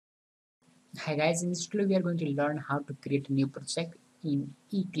Hi guys, in this tutorial we are going to learn how to create a new project in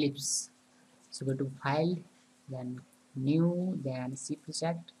Eclipse. So go to file, then new, then C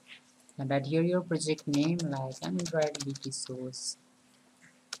project, and write here your project name, like I'm going to write BT source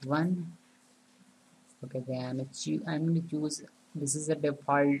 1. Okay, then I'm going to choose, this is a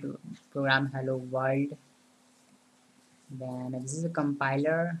default program, hello world. Then this is a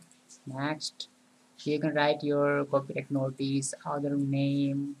compiler. Next, you can write your copyright notice, other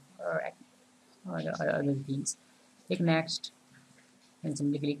name, or other things. Click next and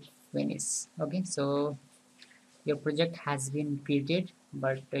simply click finish. Okay, so your project has been created,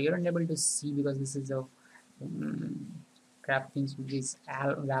 but you're unable to see because this is a crap things which is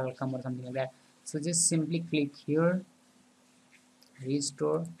welcome or something like that. So just simply click here,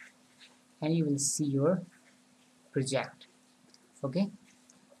 restore, and you will see your project. Okay,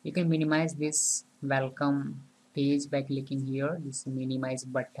 you can minimize this welcome page by clicking here, this minimize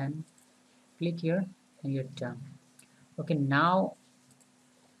button. Click here and you're done. Okay, now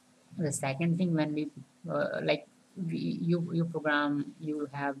the second thing, when we you program, you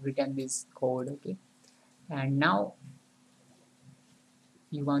have written this code. Okay, and now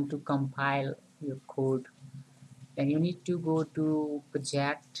you want to compile your code, then you need to go to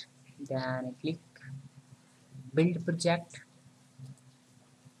project, then click build project.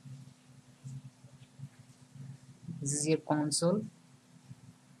 This is your console.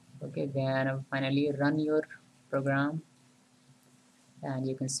 Okay, then finally run your program, and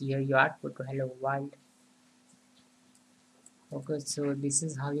you can see here your output to hello world. Okay, so this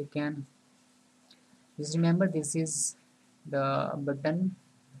is how you can just remember, this is the button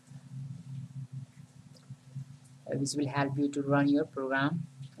which will help you to run your program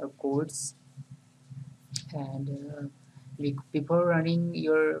or codes. And before running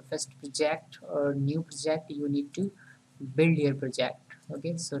your first project or new project, you need to build your project.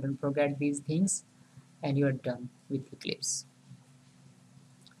 Okay, so don't forget these things, and you are done with Eclipse.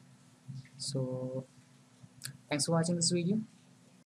 So thanks for watching this video.